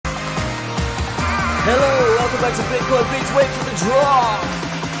Hello, welcome back to Bitcoin Beats. Wait for the draw.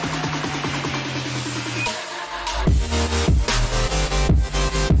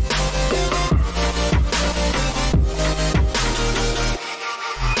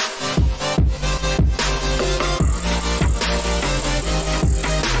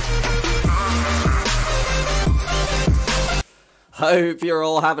 Hope you're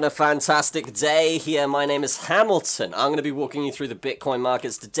all having a fantastic day here. My name is Hamilton. I'm going to be walking you through the Bitcoin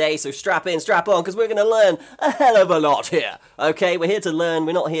markets today, so strap in, strap on, because we're going to learn a hell of a lot here. Okay, we're here to learn.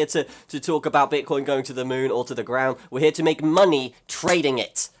 We're not here to talk about Bitcoin going to the moon or to the ground. We're here to make money trading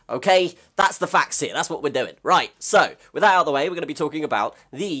it. Okay, that's the facts here. That's what we're doing. Right, so with that out of the way, we're going to be talking about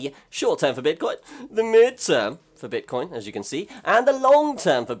the short term for Bitcoin, the mid term for Bitcoin, as you can see, and the long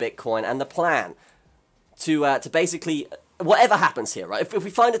term for Bitcoin, and the plan to basically... whatever happens here, right? If we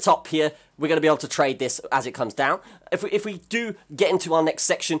find a top here, we're going to be able to trade this as it comes down. If we do get into our next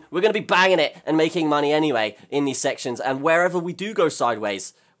section, we're going to be banging it and making money anyway in these sections. And wherever we do go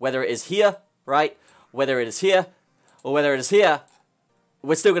sideways, whether it is here, right? Whether it is here, or whether it is here,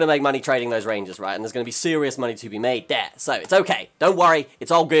 we're still going to make money trading those ranges, right? And there's going to be serious money to be made there. So it's okay. Don't worry. It's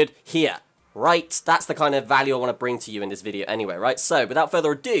all good here. Right, that's the kind of value I want to bring to you in this video anyway, right? So, without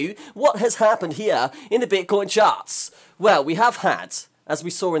further ado, what has happened here in the Bitcoin charts? Well, we have had, as we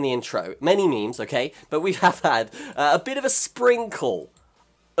saw in the intro, many memes, okay? But we have had a bit of a sprinkle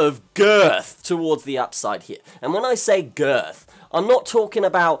of girth towards the upside here. And when I say girth, I'm not talking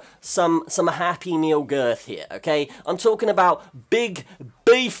about some Happy Meal girth here, okay? I'm talking about big,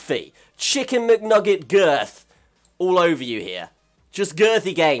 beefy, chicken McNugget girth all over you here. Just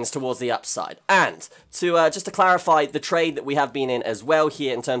girthy gains towards the upside. And to just to clarify the trade that we have been in as well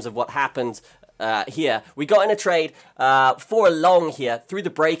here in terms of what happened here, we got in a trade for a long here through the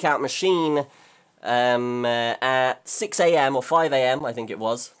breakout machine at 6 a.m. or 5 a.m. I think it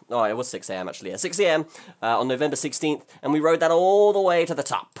was. Oh, it was 6 a.m. actually. Yeah, 6 a.m. On November 16th, and we rode that all the way to the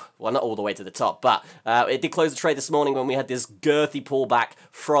top. Well, not all the way to the top, but it did close the trade this morning when we had this girthy pullback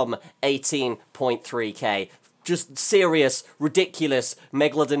from 18.3k. Just serious, ridiculous,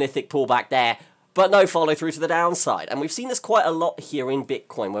 megalodonithic pullback there, but no follow through to the downside. And we've seen this quite a lot here in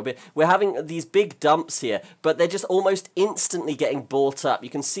Bitcoin, where we're having these big dumps here, but they're just almost instantly getting bought up.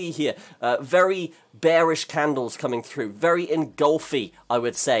 You can see here, very bearish candles coming through, very engulfy, I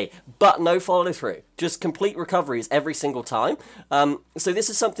would say, but no follow through. Just complete recoveries every single time. So this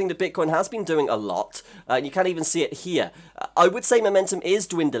is something that Bitcoin has been doing a lot. You can even see it here. I would say momentum is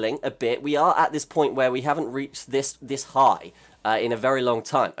dwindling a bit. We are at this point where we haven't reached this high in a very long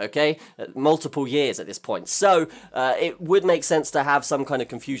time, okay? Multiple years at this point. So it would make sense to have some kind of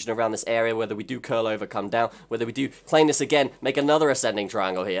confusion around this area, whether we do curl over, come down, whether we do claim this again, make another ascending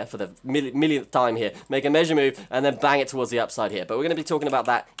triangle here for the millionth time here, make a measure move, and then bang it towards the upside here. But we're going to be talking about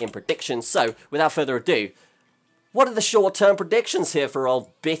that in predictions. So without further ado, what are the short-term predictions here for old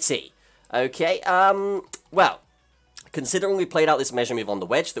Bitty? Okay, well, considering we played out this measure move on the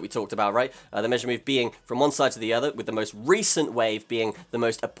wedge that we talked about, right? The measure move being from one side to the other, with the most recent wave being the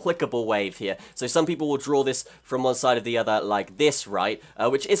most applicable wave here. So some people will draw this from one side of the other like this, right?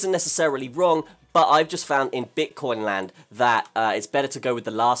 Which isn't necessarily wrong, but I've just found in Bitcoin land that it's better to go with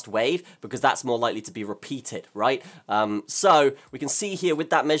the last wave because that's more likely to be repeated, right? So we can see here with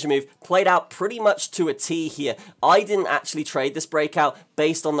that measure move played out pretty much to a T here. I didn't actually trade this breakout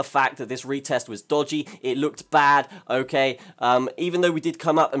based on the fact that this retest was dodgy. It looked bad, okay? Even though we did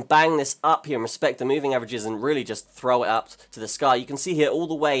come up and bang this up here and respect the moving averages and really just throw it up to the sky, you can see here all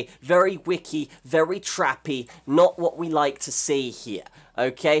the way, very wicky, very trappy, not what we like to see here.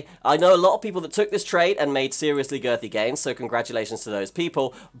 Okay, I know a lot of people that took this trade and made seriously girthy gains, so congratulations to those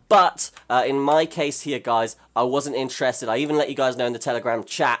people, but in my case here, guys, I wasn't interested. I even let you guys know in the Telegram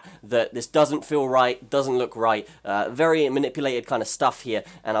chat that this doesn't feel right, doesn't look right, very manipulated kind of stuff here,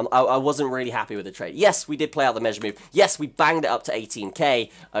 and I wasn't really happy with the trade. Yes, we did play out the measure move. Yes, we banged it up to 18k,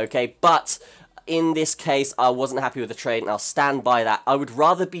 okay, but in this case, I wasn't happy with the trade, and I'll stand by that. I would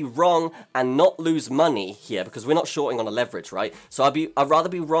rather be wrong and not lose money here, because we're not shorting on a leverage, right? So I'd rather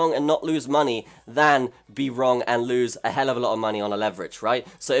be wrong and not lose money than be wrong and lose a hell of a lot of money on a leverage, right?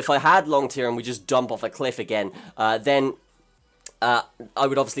 So if I had longed here and we just jump off a cliff again, then I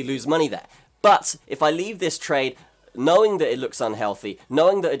would obviously lose money there. But if I leave this trade knowing that it looks unhealthy,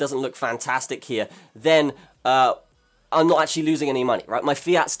 knowing that it doesn't look fantastic here, then I'm not actually losing any money, right? My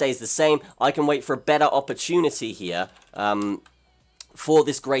fiat stays the same. I can wait for a better opportunity here for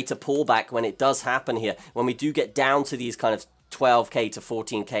this greater pullback when it does happen here. When we do get down to these kind of 12k to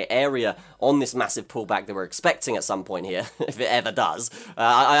 14k area on this massive pullback that we're expecting at some point here, if it ever does.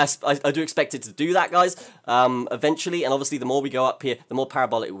 I do expect it to do that, guys, eventually, and obviously the more we go up here, the more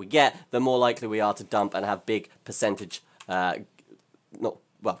parabolic we get, the more likely we are to dump and have big percentage,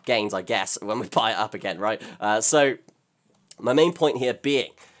 gains, I guess, when we buy it up again, right? So my main point here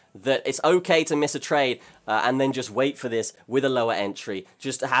being that it's okay to miss a trade and then just wait for this with a lower entry,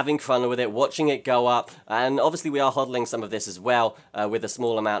 just having fun with it, watching it go up, and obviously we are hodling some of this as well with a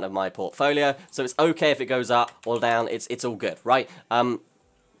small amount of my portfolio, so it's okay if it goes up or down, it's all good, right?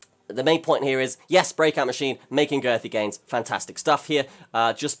 The main point here is, yes, breakout machine, making girthy gains, fantastic stuff here,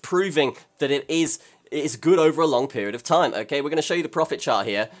 just proving that it is good over a long period of time, okay? We're going to show you the profit chart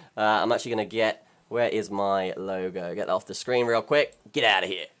here. I'm actually going to get, where is my logo? Get that off the screen real quick. Get out of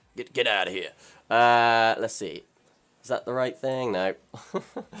here. Get out of here. Let's see. Is that the right thing? No.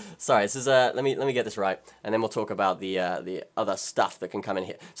 Sorry, this is let me get this right, and then we'll talk about the other stuff that can come in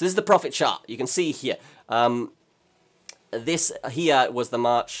here. So this is the profit chart. You can see here. This here was the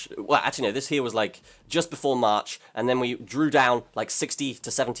March, well, actually no, this here was like just before March, and then we drew down like 60 to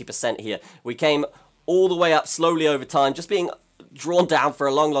 70% here. We came all the way up slowly over time, just being drawn down for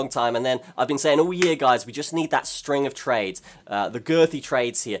a long time, and then I've been saying all year, guys, we just need that string of trades, the girthy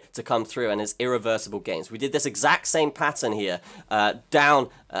trades here to come through, and it's irreversible gains. We did this exact same pattern here, down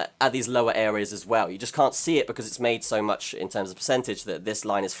at these lower areas as well. You just can't see it because it's made so much in terms of percentage that this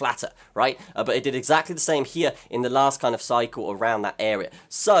line is flatter, right? But it did exactly the same here in the last kind of cycle around that area.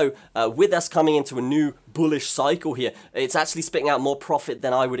 So with us coming into a new bullish cycle here, it's actually spitting out more profit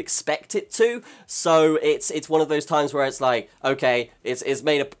than I would expect it to. So it's one of those times where it's like, okay, it's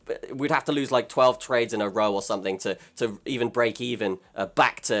made a, we'd have to lose like 12 trades in a row or something to even break even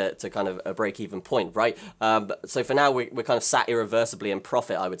back to kind of a break even point, right? So for now we're kind of sat irreversibly in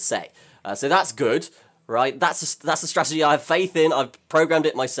profit, I would say. So that's good. Right, that's a strategy I have faith in. I've programmed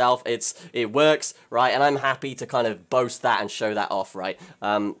it myself. It works, right, and I'm happy to kind of boast that and show that off, right?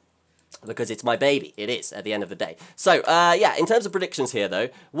 Because it's my baby. It is, at the end of the day. So, yeah, in terms of predictions here, though,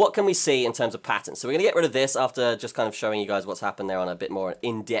 what can we see in terms of patterns? So we're going to get rid of this after just kind of showing you guys what's happened there on a bit more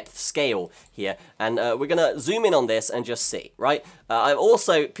in-depth scale here. And we're going to zoom in on this and just see, right? I've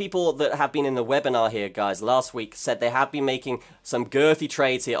also, people that have been in the webinar here, guys, last week said they have been making some girthy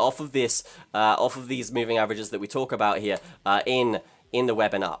trades here off of this, off of these moving averages that we talk about here in the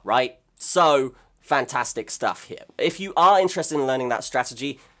webinar, right? So, fantastic stuff here. If you are interested in learning that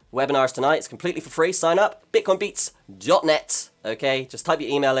strategy, webinars tonight, it's completely for free. Sign up, bitcoinbeats.net, okay? Just type your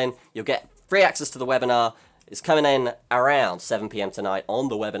email in, you'll get free access to the webinar. It's coming in around 7 p.m. tonight on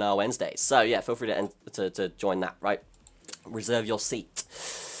the webinar Wednesdays. So yeah, feel free to join that, right? Reserve your seat.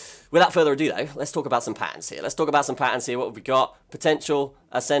 Without further ado though, let's talk about some patterns here. What have we got? Potential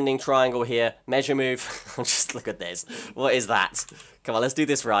ascending triangle here, measure move. Just look at this. What is that? Come on, let's do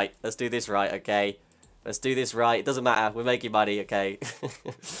this right. Okay? Let's do this right. It doesn't matter. We're making money, okay?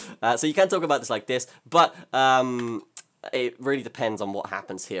 So you can talk about this like this, but it really depends on what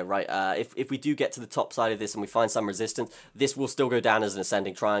happens here, right? If we do get to the top side of this and we find some resistance, this will still go down as an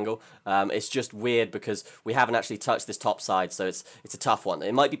ascending triangle. It's just weird because we haven't actually touched this top side, so it's a tough one.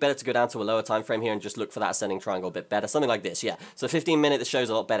 It might be better to go down to a lower time frame here and just look for that ascending triangle a bit better. Something like this, yeah. So 15-minute, this shows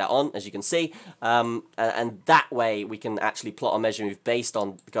a lot better on, as you can see. And that way, we can actually plot a measure move based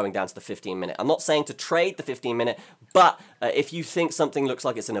on going down to the 15-minute. I'm not saying to trade the 15-minute, but if you think something looks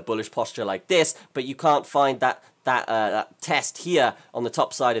like it's in a bullish posture like this, but you can't find that test here on the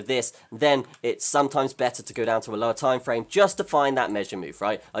top side of this, then it's sometimes better to go down to a lower time frame just to find that measure move,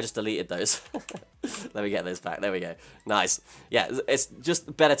 right? I just deleted those. Let me get those back. There we go. Nice. Yeah, it's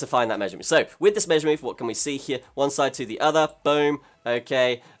just better to find that measure move. So with this measure move, what can we see here? One side to the other. Boom.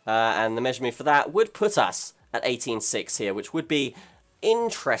 Okay. And the measure move for that would put us at 18.6 here, which would be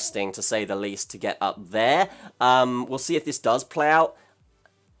interesting to say the least to get up there. We'll see if this does play out.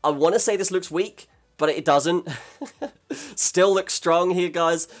 I want to say this looks weak, but it doesn't. Still looks strong here,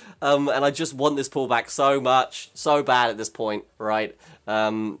 guys. And I just want this pullback so much, so bad at this point, right?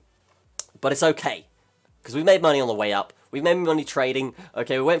 But it's okay, because we've made money on the way up. We've made money trading.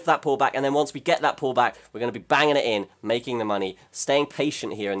 Okay, we went for that pullback, and then once we get that pullback, we're going to be banging it in, making the money, staying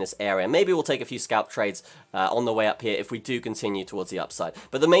patient here in this area. Maybe we'll take a few scalp trades on the way up here if we do continue towards the upside.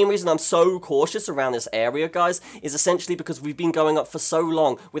 But the main reason I'm so cautious around this area, guys, is essentially because we've been going up for so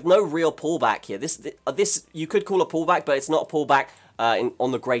long with no real pullback here. This you could call a pullback, but it's not a pullback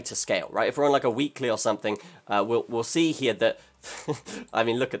on the greater scale, right? If we're on like a weekly or something, we'll see here that, I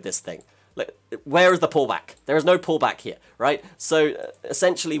mean, look at this thing. Where is the pullback? There is no pullback here, right? So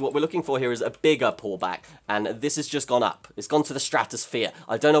essentially what we're looking for here is a bigger pullback, and this has just gone up. It's gone to the stratosphere.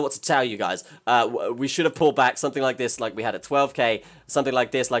 I don't know what to tell you guys. We should have pulled back something like this, like we had at 12k, something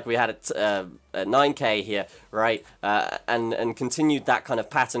like this, like we had at 9k here, right? And continued that kind of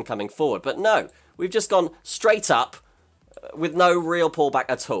pattern coming forward. But no, we've just gone straight up with no real pullback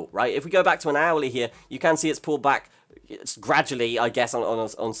at all, right? If we go back to an hourly here, you can see it's pulled back. It's gradually, I guess,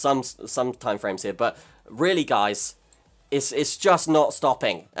 on some time frames here, but really, guys, it's just not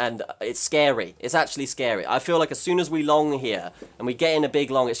stopping, and it's scary. It's actually scary. I feel like as soon as we long here and we get in a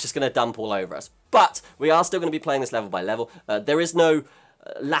big long, it's just going to dump all over us. But we are still going to be playing this level by level. There is no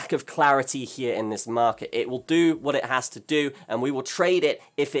lack of clarity here in this market. It will do what it has to do, and we will trade it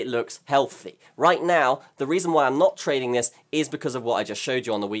if it looks healthy. Right now, the reason why I'm not trading this is because of what I just showed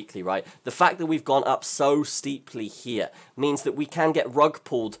you on the weekly, right? The fact that we've gone up so steeply here means that we can get rug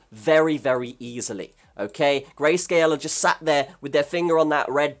pulled very, very easily. Okay, Grayscale are just sat there with their finger on that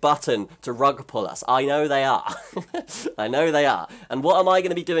red button to rug pull us. I know they are. I know they are. And what am I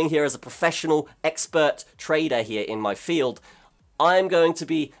going to be doing here as a professional expert trader here in my field? I'm going to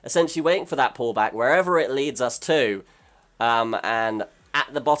be essentially waiting for that pullback wherever it leads us to, and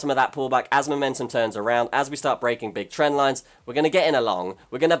at the bottom of that pullback, as momentum turns around, as we start breaking big trend lines, we're going to get in along,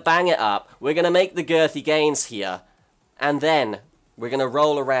 we're going to bang it up, we're going to make the girthy gains here, and then we're going to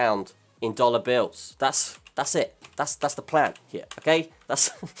roll around in dollar bills. That's it. That's the plan here, okay?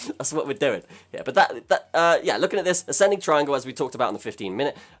 That's what we're doing. Yeah, but yeah, looking at this ascending triangle as we talked about in the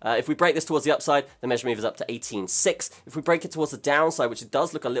 15-minute. If we break this towards the upside, the measure move is up to 18.6. If we break it towards the downside, which it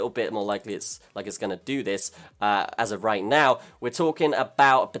does look a little bit more likely it's going to do this as of right now, we're talking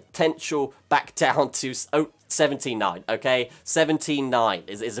about a potential back down to 17.9. Okay, 17.9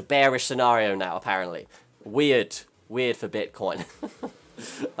 is a bearish scenario now apparently. Weird for Bitcoin.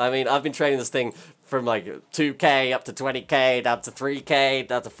 I mean, I've been trading this thing from like 2k up to 20k, down to 3k,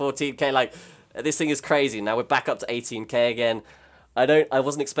 down to 14k. Like, this thing is crazy. Now we're back up to 18k again. I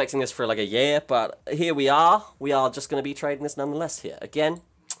wasn't expecting this for like a year, but here we are. We are just going to be trading this nonetheless here. Again,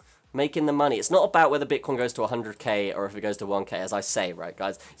 making the money. It's not about whether Bitcoin goes to 100k or if it goes to 1k, as I say, right,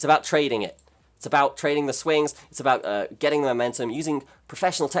 guys? It's about trading it. It's about trading the swings. It's about getting the momentum, using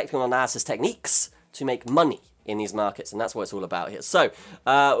professional technical analysis techniques to make money in these markets, and that's what it's all about here. So,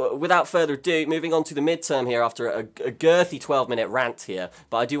 without further ado, moving on to the midterm here after a girthy 12-minute rant here,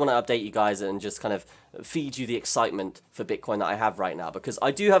 but I do want to update you guys and just kind of feed you the excitement for Bitcoin that I have right now, because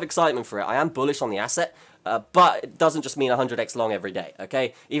I do have excitement for it. I am bullish on the asset, but it doesn't just mean 100x long every day,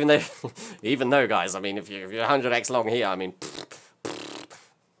 okay? Even though, guys, I mean, if you're 100x long here, I mean,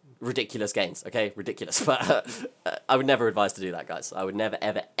 ridiculous gains, okay? Ridiculous. But I would never advise to do that, guys. I would never,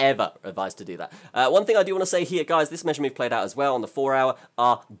 ever, ever advise to do that. One thing I do want to say here, guys, this measure move played out as well on the 4-hour,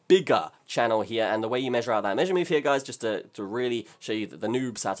 our bigger channel here, and the way you measure out that measure move here, guys, just to really show you that the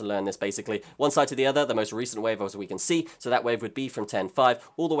noobs how to learn this, basically. One side to the other, the most recent wave, as we can see, so that wave would be from 10.5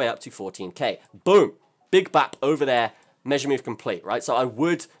 all the way up to 14k. Boom! Big bap over there. Measure move complete, right? So I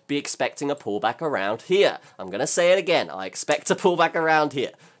would be expecting a pullback around here. I'm going to say it again. I expect a pullback around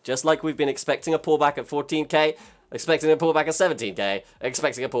here. Just like we've been expecting a pullback at 14k, expecting a pullback at 17k,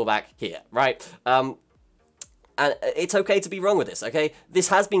 expecting a pullback here, right? And it's okay to be wrong with this, okay? This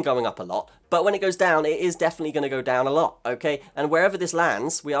has been going up a lot, but when it goes down, it is definitely going to go down a lot, okay? And wherever this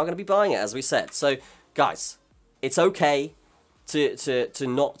lands, we are going to be buying it, as we said. So, guys, it's okay to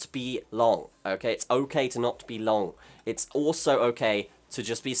not be long, okay? It's okay to not be long. It's also okay to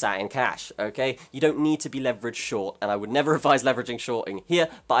just be sat in cash, okay? You don't need to be leveraged short, and I would never advise leveraging shorting here,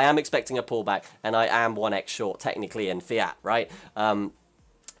 but I am expecting a pullback, and I am 1x short, technically, in fiat, right? And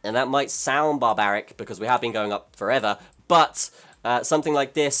that might sound barbaric, because we have been going up forever, but something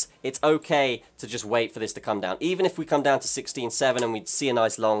like this, it's okay to just wait for this to come down. Even if we come down to 16.7 and we see a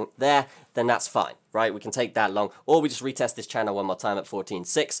nice long there, then that's fine, right? We can take that long, or we just retest this channel one more time at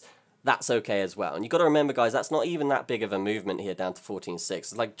 14.6. That's okay as well. And you've got to remember, guys, that's not even that big of a movement here down to 14.6.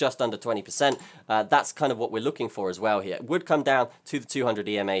 It's like just under 20%. That's kind of what we're looking for as well here. It would come down to the 200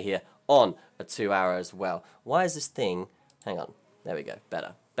 EMA here on a 2-hour as well. Why is this thing... Hang on. There we go.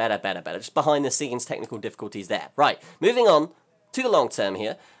 Better. Just behind the scenes technical difficulties there. Right. Moving on to the long term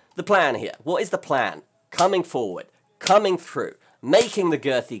here. The plan here. What is the plan? Coming forward. Coming through. Making the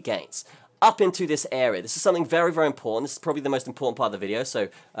girthy gains. Up into this area. This is something very, very important. This is probably the most important part of the video, so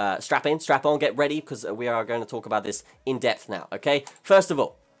strap in, strap on, get ready, because we are going to talk about this in depth now, okay? First of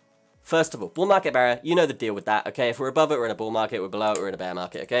all, first of all, bull market barrier, you know the deal with that, okay? If we're above it, we're in a bull market. We're below it, we're in a bear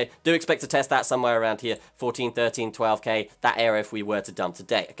market, okay? Do expect to test that somewhere around here, 14, 13, 12K, that area if we were to dump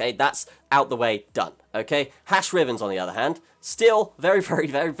today, okay? That's out the way, done, okay? Hash ribbons, on the other hand, still very, very,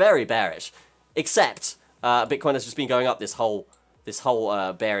 very, very bearish, except Bitcoin has just been going up this whole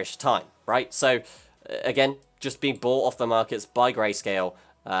bearish time, right? So, again, just being bought off the markets by Grayscale.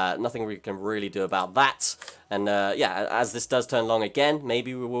 Nothing we can really do about that. And yeah, as this does turn long again,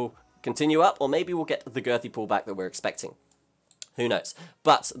 maybe we will continue up, or maybe we'll get the girthy pullback that we're expecting. Who knows?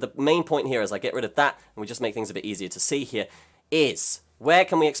 But the main point here, as I get rid of that, and we just make things a bit easier to see here, is where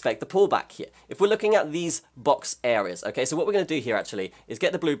can we expect the pullback here? If we're looking at these box areas, okay, so what we're going to do here actually is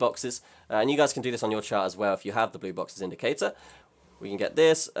get the blue boxes, and you guys can do this on your chart as well if you have the blue boxes indicator. We can get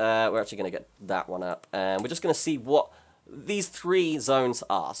this, we're actually going to get that one up, and we're just going to see what these three zones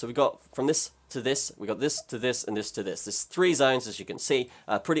are. So we got from this to this, we got this to this, and this to this. There's three zones, as you can see,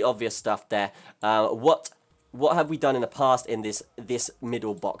 pretty obvious stuff there. What have we done in the past in this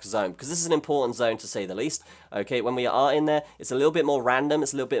middle box zone? Because this is an important zone to say the least. Okay, when we are in there, it's a little bit more random,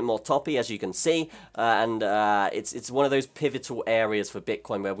 it's a little bit more toppy, as you can see, and it's one of those pivotal areas for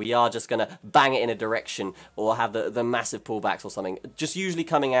Bitcoin where we are just going to bang it in a direction or have the massive pullbacks or something. Just usually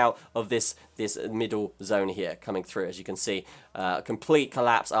coming out of this middle zone here, coming through, as you can see, complete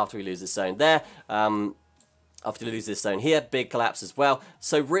collapse after we lose this zone there. After we lose this zone here, big collapse as well.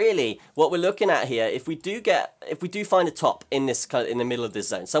 So really, what we're looking at here, if we do find a top in the middle of this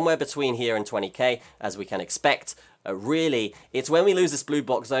zone, somewhere between here and 20K, as we can expect, really, it's when we lose this blue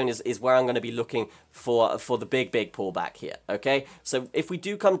box zone is where I'm going to be looking for the big pullback here. Okay, so if we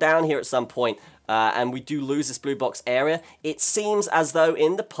do come down here at some point and we do lose this blue box area, it seems as though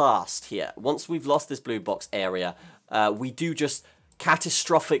in the past here, once we've lost this blue box area, we do just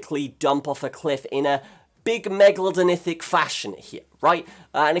catastrophically dump off a cliff in a big megalodonithic fashion here, right?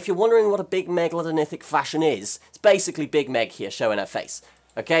 And if you're wondering what a big megalodonithic fashion is, it's basically Big Meg here showing her face,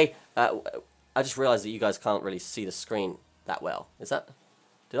 okay? I just realized that you guys can't really see the screen that well.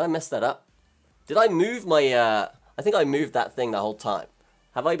 Did I mess that up? Did I move my, I think I moved that thing the whole time.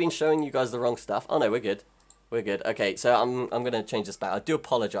 Have I been showing you guys the wrong stuff? Oh no, we're good. We're good. Okay, so I'm going to change this back. I do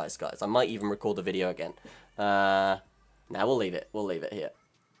apologize, guys. I might even record the video again. Now we'll leave it. We'll leave it here.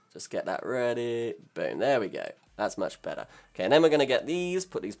 Just get that ready. Boom. There we go. That's much better. Okay, and then we're going to get these.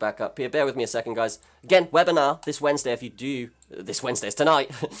 Put these back up here. Bear with me a second, guys. Again, webinar this Wednesday if you do... This Wednesday is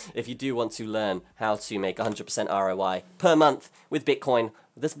tonight. If you do want to learn how to make 100% ROI per month with Bitcoin,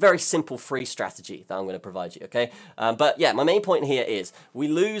 this very simple free strategy that I'm going to provide you, okay? But yeah, my main point here is we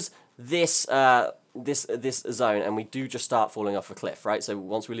lose this... this zone and we do just start falling off a cliff, right? So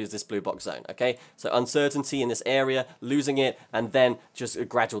once we lose this blue box zone, okay? So uncertainty in this area, losing it, and then just a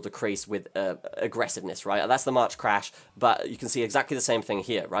gradual decrease with aggressiveness, right? That's the March crash, but you can see exactly the same thing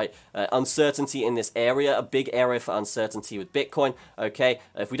here, right? Uncertainty in this area, a big area for uncertainty with Bitcoin, okay?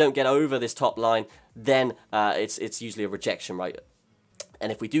 If we don't get over this top line, then it's usually a rejection, right?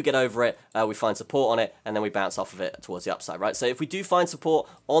 And if we do get over it, we find support on it, and then we bounce off of it towards the upside, right? So if we do find support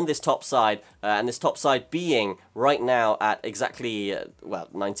on this top side, and this top side being right now at exactly, well,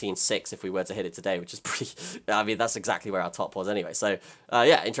 19.6 if we were to hit it today, which is pretty, I mean, that's exactly where our top was anyway. So,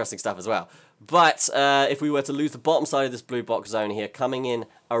 yeah, interesting stuff as well. But if we were to lose the bottom side of this blue box zone here, coming in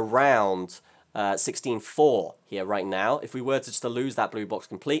around 16.4 here right now, if we were to just lose that blue box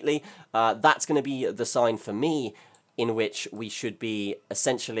completely, that's going to be the sign for me in which we should be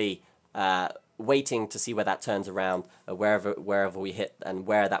essentially waiting to see where that turns around, wherever we hit and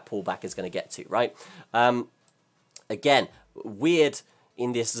where that pullback is going to get to, right? Again, weird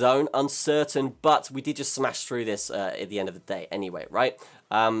in this zone, uncertain, but we did just smash through this at the end of the day anyway, right?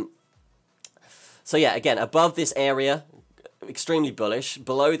 So yeah, again, above this area, extremely bullish.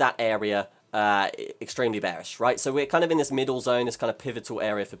 Below that area, extremely bearish, right? So we're kind of in this middle zone, this kind of pivotal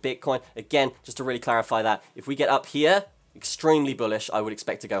area for Bitcoin. Again, just to really clarify that, if we get up here, extremely bullish, I would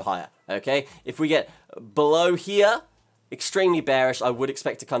expect to go higher, okay? If we get below here, extremely bearish, I would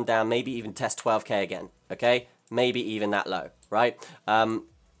expect to come down, maybe even test 12K again, okay? Maybe even that low, right?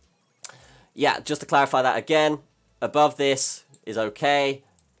 Yeah, just to clarify that again, above this is okay.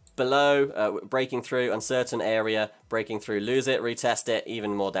 Below, breaking through, uncertain area, breaking through, lose it, retest it,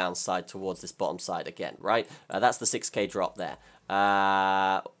 even more downside towards this bottom side again, right? That's the 6K drop there.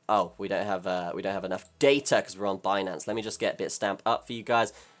 Oh, we don't have enough data because we're on Binance. Let me just get Bitstamp up for you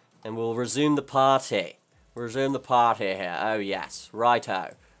guys, and we'll resume the party. Resume the party here. Oh yes,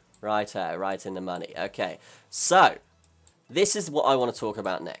 righto, righto, right in the money. Okay, so this is what I want to talk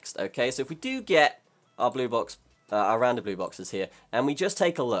about next. Okay, so if we do get our blue box. Our round of blue boxes here, and we just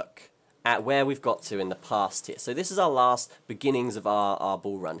take a look at where we've got to in the past here. So this is our last beginnings of our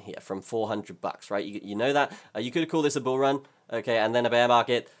bull run here from 400 bucks, right? You know that? You could call this a bull run, okay, and then a bear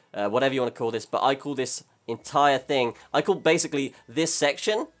market, whatever you want to call this, but I call this entire thing, I call basically this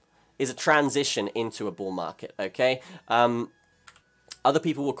section is a transition into a bull market, okay? Other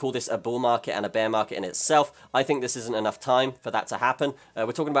people will call this a bull market and a bear market in itself. I think this isn't enough time for that to happen.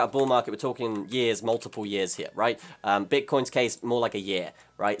 We're talking about a bull market, we're talking years, multiple years here, right? Bitcoin's case, more like a year,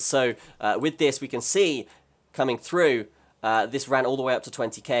 right? So with this, we can see coming through, this ran all the way up to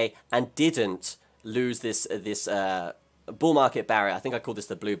 20K and didn't lose this bull market barrier. I think I called this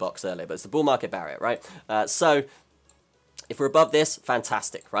the blue box earlier, but it's the bull market barrier, right? So if we're above this,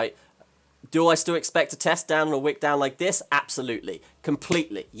 fantastic, right? Do I still expect a test down and a wick down like this? Absolutely.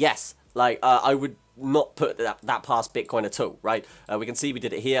 Completely. Yes. Like, I would not put that past Bitcoin at all, right? We can see we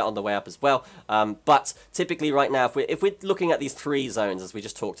did it here on the way up as well. But typically right now, if we're looking at these three zones, as we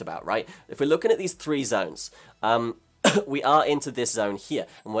just talked about, right? If we're looking at these three zones, we are into this zone here.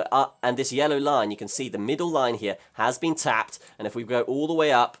 And this yellow line, you can see the middle line here has been tapped. And if we go all the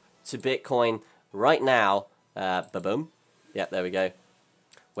way up to Bitcoin right now, ba-boom. Yep, there we go.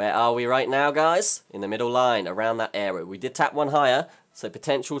 Where are we right now, guys? In the middle line, around that area. We did tap one higher, so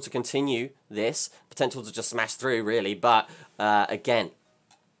potential to continue this. Potential to just smash through, really. But, again,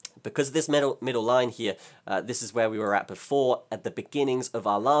 because of this middle line here, this is where we were at before, at the beginnings of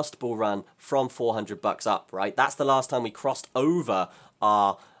our last bull run from 400 bucks up, right? That's the last time we crossed over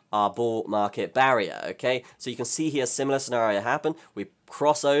our bull market barrier, okay? So you can see here, similar scenario happen. We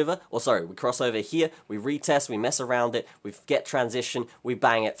cross over here, we retest, we mess around it, we get transition, we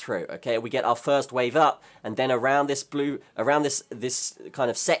bang it through, okay? We get our first wave up, and then around this this kind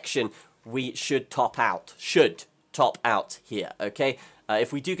of section, we should top out here, okay?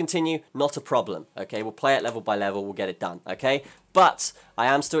 If we do continue, not a problem, okay? We'll play it level by level, we'll get it done, okay? But I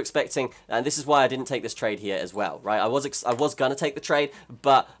am still expecting, and this is why I didn't take this trade here as well, right? I was going to take the trade,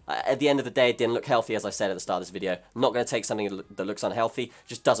 but at the end of the day, it didn't look healthy, as I said at the start of this video. I'm not going to take something that looks unhealthy.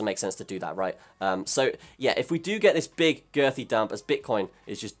 Just doesn't make sense to do that, right? So, yeah, if we do get this big, girthy dump, as Bitcoin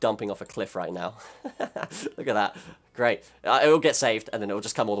is just dumping off a cliff right now. Look at that. Great. It will get saved, and then it will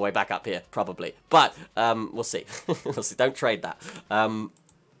just come all the way back up here, probably. But we'll see. We'll see. Don't trade that.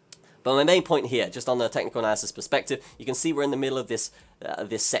 But my main point here, just on the technical analysis perspective, you can see we're in the middle of this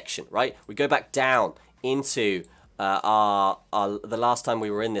this section, right? We go back down into the last time we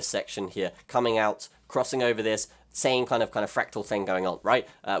were in this section here, coming out, crossing over this, same kind of fractal thing going on, right?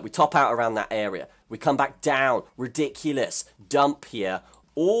 We top out around that area. We come back down, ridiculous dump here,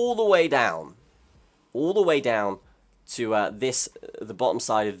 all the way down to the bottom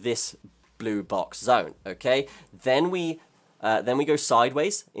side of this blue box zone, okay? Then we go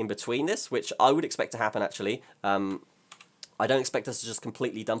sideways in between this, which I would expect to happen, actually. I don't expect us to just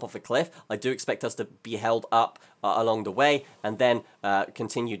completely dump off a cliff. I do expect us to be held up along the way, and then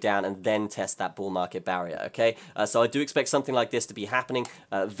continue down, and then test that bull market barrier, okay? So I do expect something like this to be happening,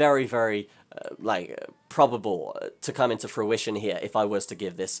 very, very probable to come into fruition here, if I was to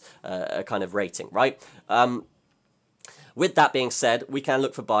give this a kind of rating, right? With that being said, we can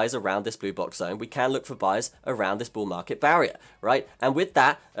look for buys around this blue box zone. We can look for buys around this bull market barrier, right? And with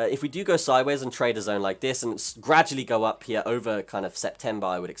that, if we do go sideways and trade a zone like this and gradually go up here over kind of September,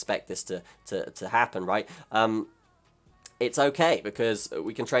 I would expect this to happen, right? It's okay, because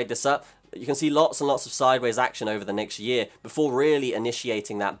we can trade this up. You can see lots and lots of sideways action over the next year before really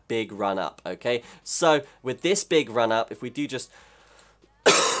initiating that big run up, okay? So with this big run up, if we do just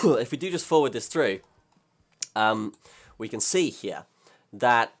forward this through, we can see here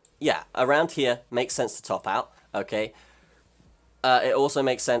that, yeah, around here makes sense to top out, okay? It also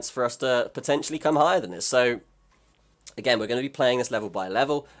makes sense for us to potentially come higher than this. So, again, we're going to be playing this level by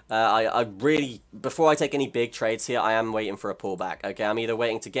level. I really, before I take any big trades here, I am waiting for a pullback, okay? I'm either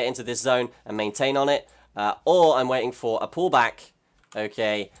waiting to get into this zone and maintain on it, or I'm waiting for a pullback,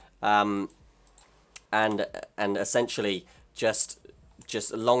 okay? And essentially just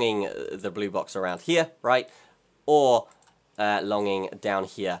longing the blue box around here, right? Or longing down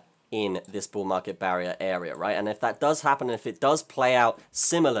here in this bull market barrier area, right? And if that does happen, and if it does play out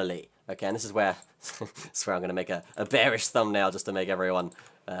similarly, okay, and this is where I'm going to make a bearish thumbnail just to make everyone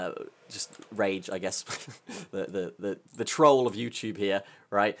just rage, I guess, the troll of YouTube here,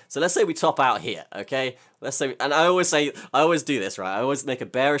 right? So let's say we top out here, okay? Let's say, and I always do this, right? I always make a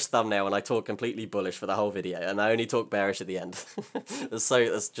bearish thumbnail when I talk completely bullish for the whole video, and I only talk bearish at the end. So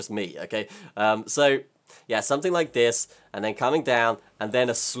that's just me, okay? So yeah, something like this, and then coming down, and then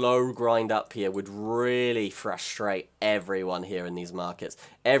a slow grind up here would really frustrate everyone here in these markets.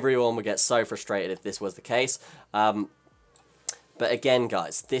 Everyone would get so frustrated if this was the case. But again,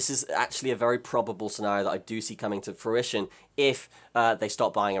 guys, this is actually a very probable scenario that I do see coming to fruition if they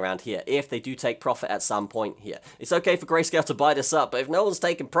stop buying around here, if they do take profit at some point here. It's okay for Grayscale to buy this up, but if no one's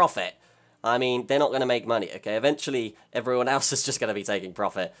taking profit, I mean, they're not going to make money, okay? Eventually, everyone else is just going to be taking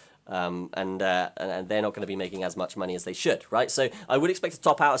profit, and they're not going to be making as much money as they should, right? So I would expect to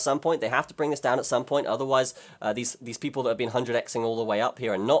top out at some point. They have to bring this down at some point. Otherwise, these people that have been 100xing all the way up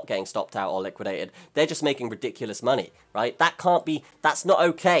here and not getting stopped out or liquidated, they're just making ridiculous money, right? That can't be. That's not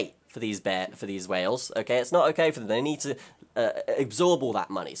okay for these whales, okay? It's not okay for them. They need to absorb all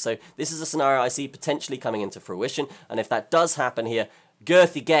that money. So this is a scenario I see potentially coming into fruition, and if that does happen here,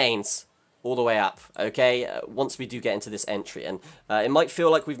 girthy gains all the way up, okay, once we do get into this entry. And it might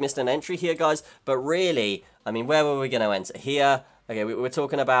feel like we've missed an entry here, guys, but really, I mean, where were we going to enter? Here, okay, we're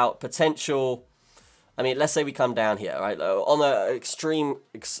talking about potential, I mean, let's say we come down here, right, on an extreme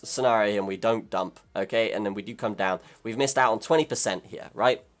scenario here and we don't dump, okay, and then we do come down, we've missed out on 20% here,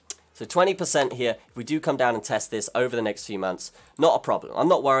 right? So 20% here, if we do come down and test this over the next few months, not a problem. I'm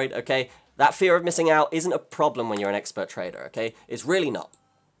not worried, okay? That fear of missing out isn't a problem when you're an expert trader, okay? It's really not.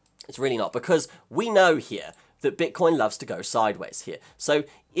 It's really not, because we know here that Bitcoin loves to go sideways here. So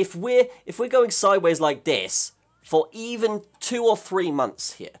if we're going sideways like this for even 2 or 3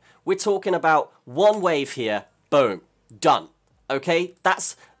 months here, we're talking about one wave here, boom, done. Okay,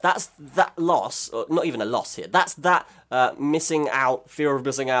 that's that loss, or not even a loss here. That's that missing out, fear of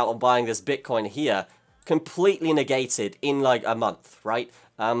missing out on buying this Bitcoin here, completely negated in like a month, right?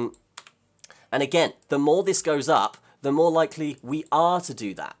 And again, the more this goes up, the more likely we are to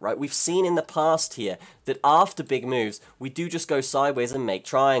do that, right? We've seen in the past here that after big moves, we do just go sideways and make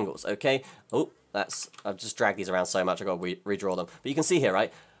triangles, okay? Oh, I've just dragged these around so much, I've got to redraw them. But you can see here,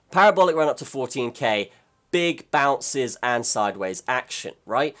 right? Parabolic run up to 14K, big bounces and sideways action,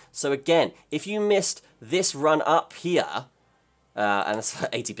 right? So again, if you missed this run up here, and it's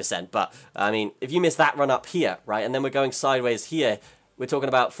 80%, but I mean, if you miss that run up here, right, and then we're going sideways here, we're talking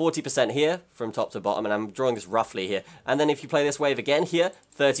about 40% here from top to bottom, and I'm drawing this roughly here. And then if you play this wave again here,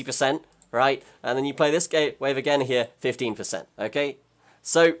 30%, right? And then you play this wave again here, 15%, okay?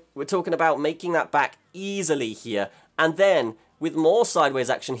 So we're talking about making that back easily here, and then with more sideways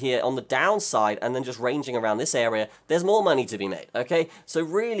action here on the downside, and then just ranging around this area, there's more money to be made, okay? So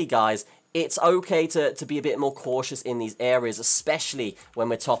really, guys, it's okay to be a bit more cautious in these areas, especially when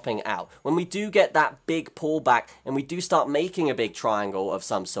we're topping out. When we do get that big pullback and we do start making a big triangle of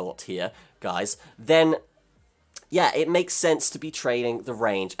some sort here, guys, then yeah, it makes sense to be trading the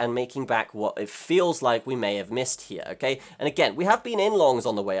range and making back what it feels like we may have missed here, okay? And again, we have been in longs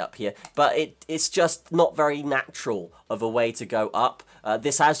on the way up here, but it's just not very natural of a way to go up.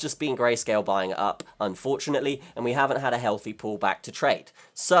 This has just been Grayscale buying it up, unfortunately, and we haven't had a healthy pullback to trade.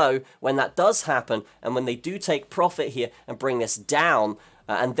 So when that does happen, and when they do take profit here and bring this down,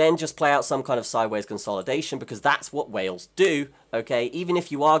 and then just play out some kind of sideways consolidation, because that's what whales do, okay? Even if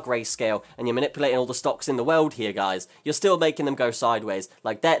you are Grayscale and you're manipulating all the stocks in the world here, guys, you're still making them go sideways.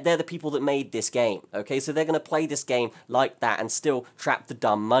 Like, they're the people that made this game, okay? So they're going to play this game like that and still trap the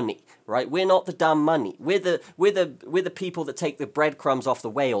dumb money, right? We're not the dumb money. We're the people that take the breadcrumbs off the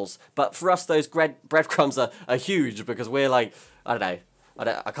whales. But for us, those breadcrumbs are huge, because we're like, I don't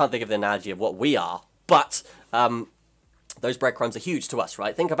know, I can't think of the analogy of what we are, but those breadcrumbs are huge to us,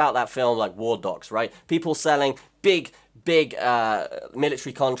 right? Think about that film like War Dogs, right? People selling big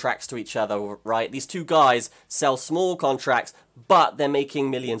military contracts to each other, right? These two guys sell small contracts, but they're making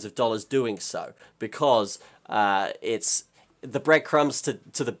millions of dollars doing so, because it's the breadcrumbs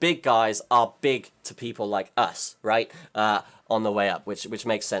to the big guys are big to people like us, right? On the way up, which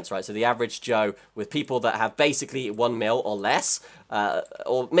makes sense, right? So the average Joe, with people that have basically 1 mil or less,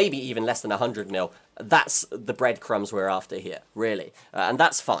 or maybe even less than 100 mil, that's the breadcrumbs we're after here, really. And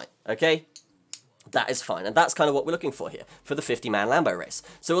that's fine, okay? That is fine, and that's kind of what we're looking for here, for the 50-man Lambo race.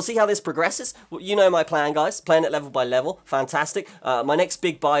 So we'll see how this progresses. Well, you know my plan, guys. Playing it level by level. Fantastic. My next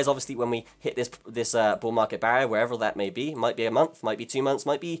big buy is obviously when we hit this bull market barrier, wherever that may be. Might be a month, might be 2 months,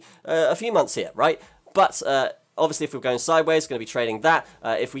 might be a few months here, right? But obviously, if we're going sideways, going to be trading that.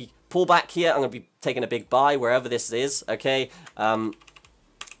 If we pull back here, I'm going to be taking a big buy wherever this is, okay? And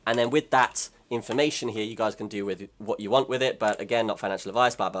then with that information here, you guys can do with what you want with it, but again, not financial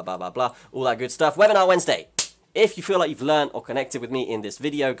advice, blah, blah, blah, blah, blah, all that good stuff. Webinar Wednesday. If you feel like you've learned or connected with me in this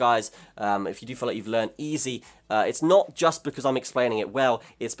video, guys, if you do feel like you've learned easy, it's not just because I'm explaining it well,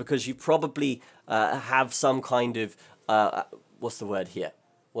 it's because you probably have some kind of, what's the word here?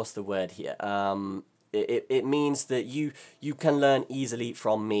 It means that you can learn easily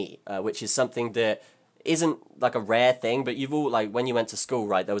from me, which is something that isn't like a rare thing, but you've all, like, when you went to school,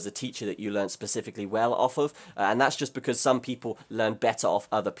 right, there was a teacher that you learned specifically well off of, and that's just because some people learn better off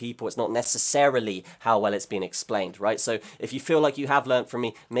other people. It's not necessarily how well it's been explained, right? So if you feel like you have learned from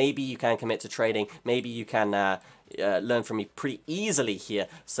me, maybe you can commit to trading, maybe you can learn from me pretty easily here.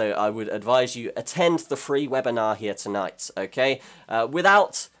 So I would advise you attend the free webinar here tonight, okay?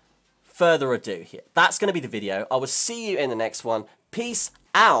 Without further ado here, that's going to be the video. I will see you in the next one. Peace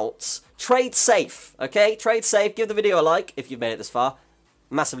out. Trade safe, okay? Trade safe. Give the video a like if you've made it this far.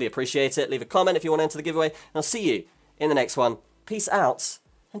 Massively appreciate it. Leave a comment if you want to enter the giveaway. And I'll see you in the next one. Peace out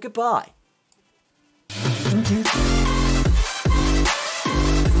and goodbye.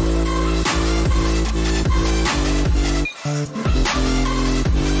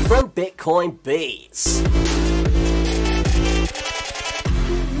 From Bitcoin Beats.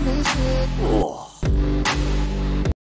 Oh.